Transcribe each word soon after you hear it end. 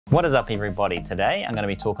What is up everybody? Today I'm going to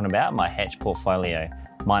be talking about my hatch portfolio.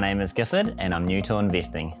 My name is Gifford and I'm new to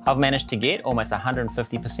investing. I've managed to get almost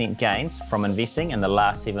 150% gains from investing in the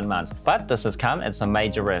last 7 months, but this has come at some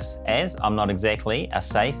major risks as I'm not exactly a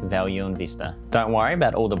safe value investor. Don't worry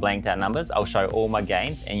about all the blanked out numbers, I'll show all my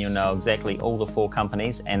gains and you'll know exactly all the 4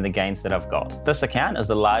 companies and the gains that I've got. This account is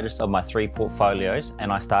the largest of my 3 portfolios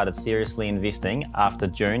and I started seriously investing after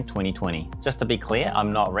June 2020. Just to be clear,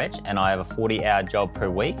 I'm not rich and I have a 40-hour job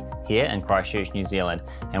per week here in Christchurch, New Zealand.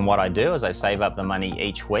 And what I do is I save up the money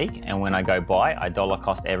each week, and when I go buy, I dollar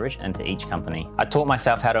cost average into each company. I taught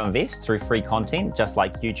myself how to invest through free content just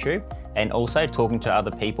like YouTube, and also talking to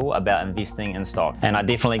other people about investing in stock. And I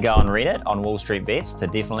definitely go on Reddit on Wall Street Bets to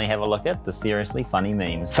definitely have a look at the seriously funny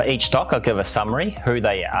memes. For each stock, I'll give a summary, who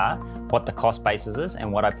they are, what the cost basis is,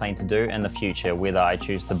 and what I plan to do in the future, whether I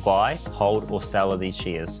choose to buy, hold, or sell these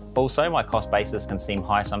shares. Also, my cost basis can seem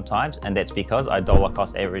high sometimes, and that's because I dollar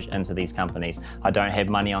cost average into these companies. I don't have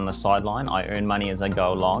money on the sideline, I earn money as I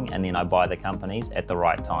go along, and then I buy the companies at the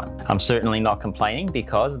right time. I'm certainly not complaining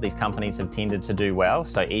because these companies have tended to do well,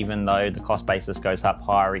 so even though the cost basis goes up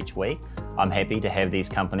higher each week, I'm happy to have these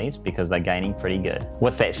companies because they're gaining pretty good.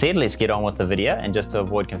 With that said, let's get on with the video, and just to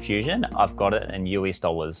avoid confusion, I've got it in US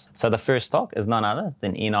dollars. So the first stock is none other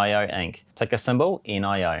than NIO Inc. Ticker symbol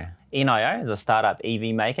NIO. NIO is a startup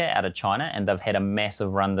EV maker out of China and they've had a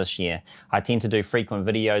massive run this year. I tend to do frequent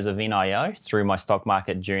videos of NIO through my stock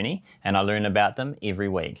market journey and I learn about them every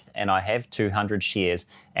week. And I have 200 shares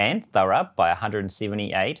and they're up by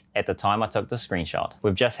 178 at the time I took the screenshot.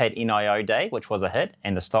 We've just had NIO Day, which was a hit,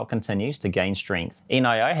 and the stock continues to gain strength.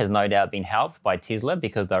 NIO has no doubt been helped by Tesla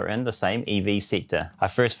because they're in the same EV sector. I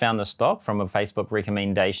first found the stock from a Facebook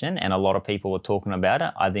recommendation and a lot of people were talking about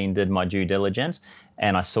it. I then did my due diligence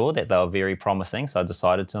and I saw that they were very promising, so I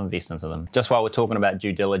decided to invest into them. Just while we're talking about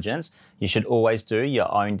due diligence, you should always do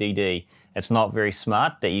your own DD. It's not very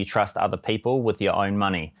smart that you trust other people with your own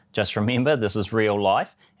money. Just remember, this is real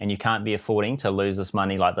life and you can't be affording to lose this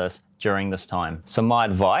money like this during this time. So my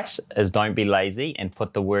advice is don't be lazy and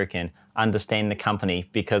put the work in. Understand the company,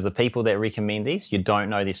 because the people that recommend these, you don't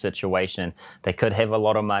know their situation. They could have a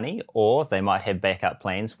lot of money or they might have backup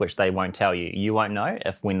plans which they won't tell you. You won't know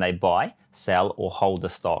if when they buy, sell or hold the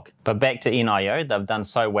stock. But back to NIO, they've done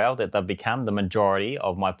so well that they've become the majority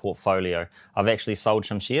of my portfolio. I've actually sold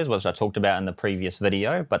some shares, which I talked about in the previous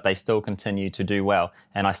video, but they still continue to do well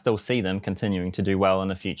and I still see them continuing to do well in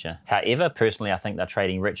the future. However, personally I think they're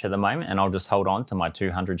trading rich at the moment and I'll just hold on to my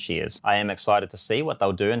 200 shares. I am excited to see what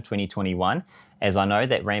they'll do in 2021, as I know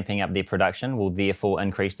that ramping up their production will therefore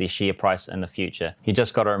increase their share price in the future. You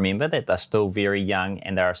just got to remember that they're still very young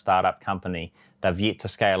and they're a startup company. They've yet to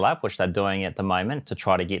scale up, which they're doing at the moment to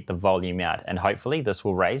try to get the volume out, and hopefully this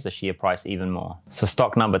will raise the share price even more. So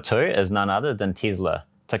stock number 2 is none other than Tesla.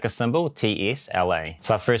 Ticker symbol TSLA.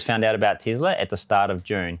 So I first found out about Tesla at the start of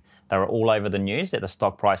June. They were all over the news that the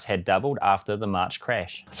stock price had doubled after the March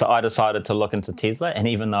crash. So I decided to look into Tesla, and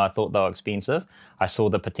even though I thought they were expensive, I saw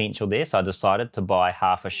the potential there, so I decided to buy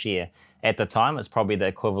half a share. At the time, it's probably the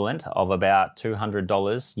equivalent of about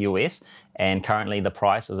 $200 US, and currently the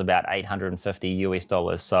price is about $850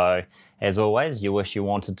 US. So as always, you wish you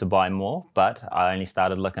wanted to buy more, but I only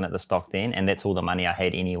started looking at the stock then, and that's all the money I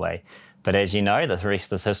had anyway. But as you know, the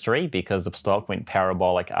rest is history because the stock went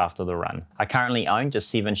parabolic after the run. I currently own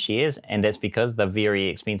just 7 shares, and that's because they're very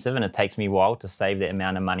expensive and it takes me a while to save that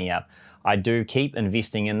amount of money up. I do keep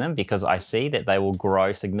investing in them because I see that they will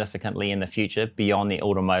grow significantly in the future beyond the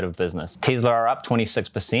automotive business. Tesla are up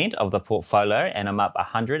 26% of the portfolio and I'm up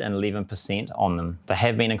 111% on them. They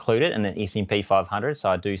have been included in the S&P 500,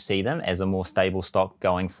 so I do see them as a more stable stock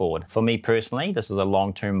going forward. For me personally, this is a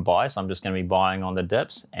long-term buy, so I'm just going to be buying on the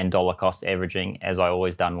dips and dollar cost averaging as I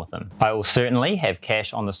always done with them. I will certainly have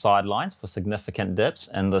cash on the sidelines for significant dips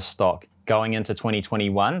in this stock. Going into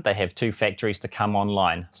 2021, they have 2 factories to come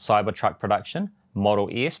online, Cybertruck production, Model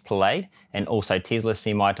S Plaid, and also Tesla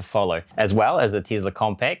Semi to follow, as well as the Tesla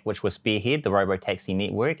Compact, which will spearhead the robotaxi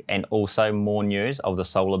network, and also more news of the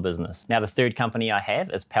solar business. Now the third company I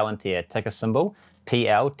have is Palantir, ticker symbol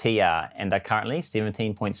PLTR, and they're currently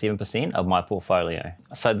 17.7% of my portfolio.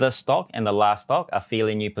 So this stock and the last stock are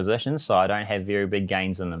fairly new positions, so I don't have very big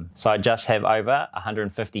gains in them. So I just have over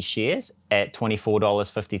 150 shares at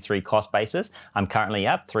 $24.53 cost basis. I'm currently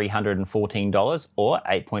up $314 or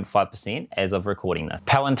 8.5% as of recording this.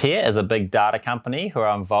 Palantir is a big data company who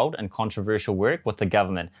are involved in controversial work with the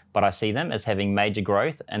government. but I see them as having major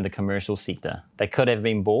growth in the commercial sector. They could have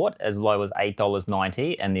been bought as low as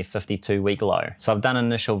 $8.90 in their 52-week low. So I've done an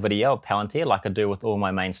initial video of Palantir like I do with all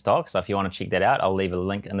my main stocks. So if you want to check that out, I'll leave a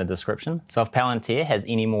link in the description. So if Palantir has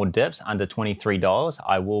any more dips under $23,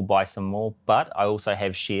 I will buy some more, but I also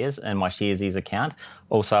have shares in my Sharesies account.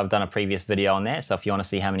 Also, I've done a previous video on that, so if you want to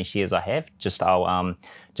see how many shares I have, I'll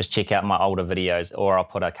check out my older videos, or I'll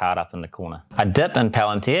put a card up in the corner. A dip in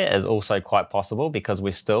Palantir is also quite possible because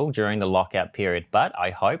we're still during the lockout period, but I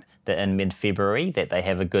hope that in mid-February that they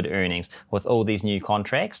have a good earnings with all these new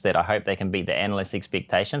contracts, that I hope they can beat the analyst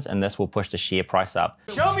expectations, and this will push the share price up.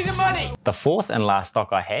 Show me the money! The fourth and last stock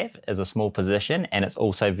I have is a small position, and it's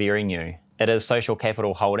also very new. It is Social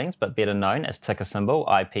Capital Holdings, but better known as ticker symbol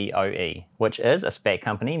IPOE, which is a SPAC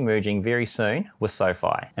company merging very soon with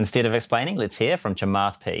SOFI. Instead of explaining, let's hear from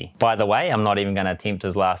Chamath P. By the way, I'm not even going to attempt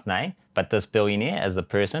his last name, but this billionaire is the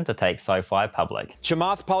person to take SOFI public.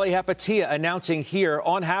 Chamath Palihapitiya announcing here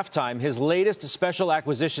on halftime his latest special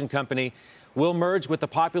acquisition company will merge with the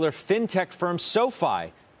popular fintech firm SOFI.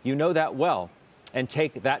 You know that well. And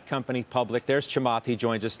take that company public. There's Chamath. He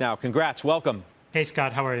joins us now. Congrats. Welcome. Hey,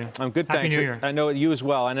 Scott, how are you? I'm good, Happy thanks. New Year. I know you as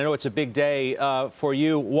well, and I know it's a big day for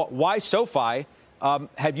you. Why SOFI?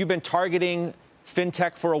 Have you been targeting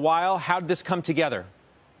fintech for a while? How did this come together?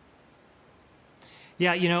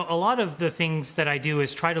 Yeah, you know, a lot of the things that I do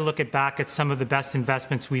is try to look back at some of the best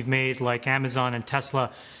investments we've made, like Amazon and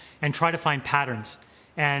Tesla, and try to find patterns.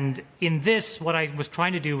 And in this, what I was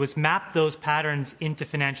trying to do was map those patterns into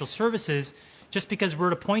financial services, just because we're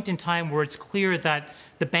at a point in time where it's clear that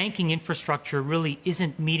the banking infrastructure really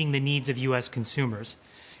isn't meeting the needs of U.S. consumers.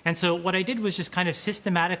 And so what I did was just kind of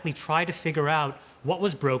systematically try to figure out what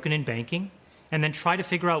was broken in banking, and then try to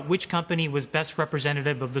figure out which company was best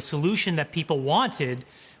representative of the solution that people wanted,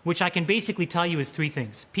 which I can basically tell you is three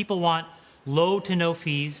things. People want low to no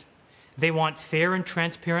fees, they want fair and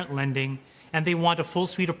transparent lending, and they want a full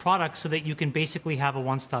suite of products so that you can basically have a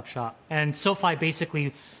one-stop shop. And SOFI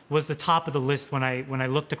basically was the top of the list when I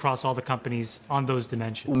looked across all the companies on those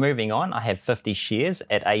dimensions. Moving on, I have 50 shares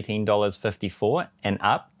at $18.54 and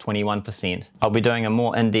up 21%. I'll be doing a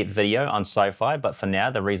more in-depth video on SOFI, but for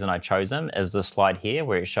now, the reason I chose them is this slide here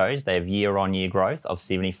where it shows they have year-on-year growth of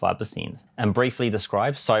 75%. And briefly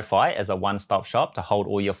describes SOFI as a one-stop shop to hold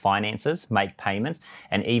all your finances, make payments,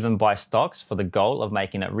 and even buy stocks for the goal of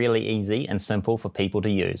making it really easy and simple for people to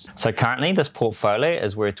use. So currently, this portfolio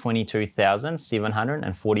is worth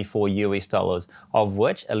 $22,744 US dollars, of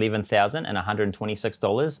which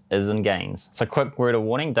 $11,126 is in gains. So quick word of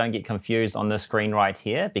warning, don't get confused on this screen right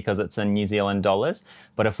here because it's in New Zealand dollars.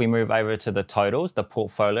 But if we move over to the totals, the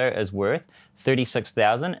portfolio is worth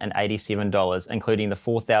 $36,087, including the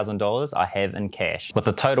 $4,000 I have in cash, with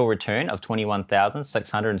a total return of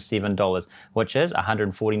 $21,607, which is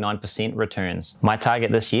 149% returns. My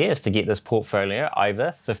target this year is to get this portfolio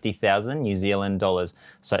over 50,000 New Zealand dollars.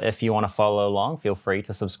 So if you want to follow along, feel free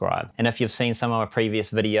to subscribe. And if you've seen some of my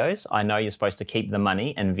previous videos, I know you're supposed to keep the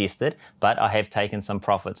money invested, but I have taken some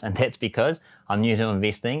profits, and that's because I'm new to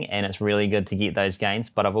investing and it's really good to get those gains.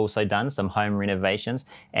 But I've also done some home renovations,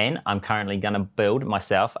 and I'm currently going to build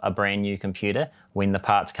myself a brand new computer when the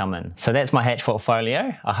parts come in. So that's my Hatch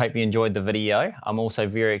portfolio. I hope you enjoyed the video. I'm also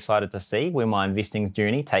very excited to see where my investing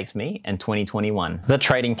journey takes me in 2021. The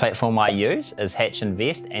trading platform I use is Hatch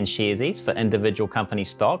Invest and Sharesies for individual company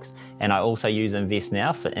stocks, and I also use Invest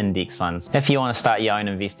Now for index funds. If you want to start your own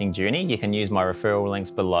investing journey, you can use my referral links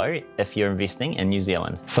below if you're investing in New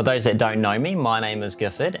Zealand. For those that don't know me, my name is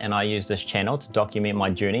Gifford, and I use this channel to document my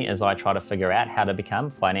journey as I try to figure out how to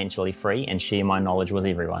become financially free and share my knowledge with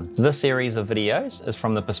everyone. This series of videos is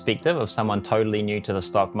from the perspective of someone totally new to the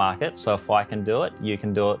stock market, so if I can do it, you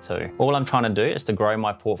can do it too. All I'm trying to do is to grow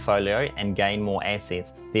my portfolio and gain more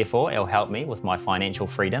assets. Therefore, it'll help me with my financial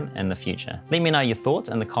freedom in the future. Let me know your thoughts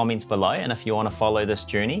in the comments below, and if you want to follow this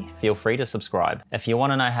journey, feel free to subscribe. If you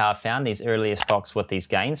want to know how I found these earlier stocks with these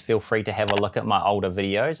gains, feel free to have a look at my older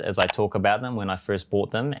videos as I talk about them when I first bought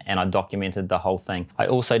them and I documented the whole thing. I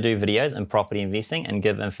also do videos in property investing and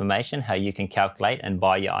give information how you can calculate and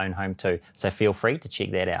buy your own home too, so feel free to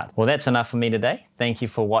check that out. Well, that's enough for me today. Thank you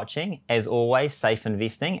for watching. As always, safe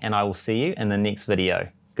investing, and I will see you in the next video.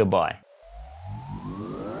 Goodbye.